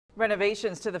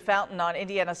Renovations to the fountain on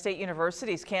Indiana State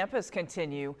University's campus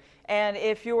continue. And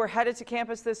if you're headed to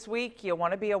campus this week, you'll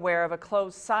want to be aware of a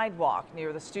closed sidewalk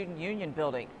near the Student Union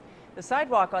building. The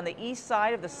sidewalk on the east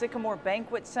side of the Sycamore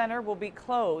Banquet Center will be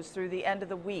closed through the end of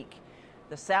the week.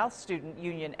 The South Student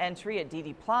Union entry at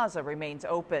DD Plaza remains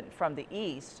open from the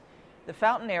east. The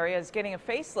fountain area is getting a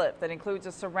facelift that includes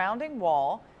a surrounding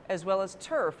wall as well as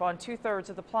turf on 2/3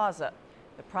 of the plaza.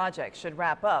 The project should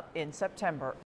wrap up in September.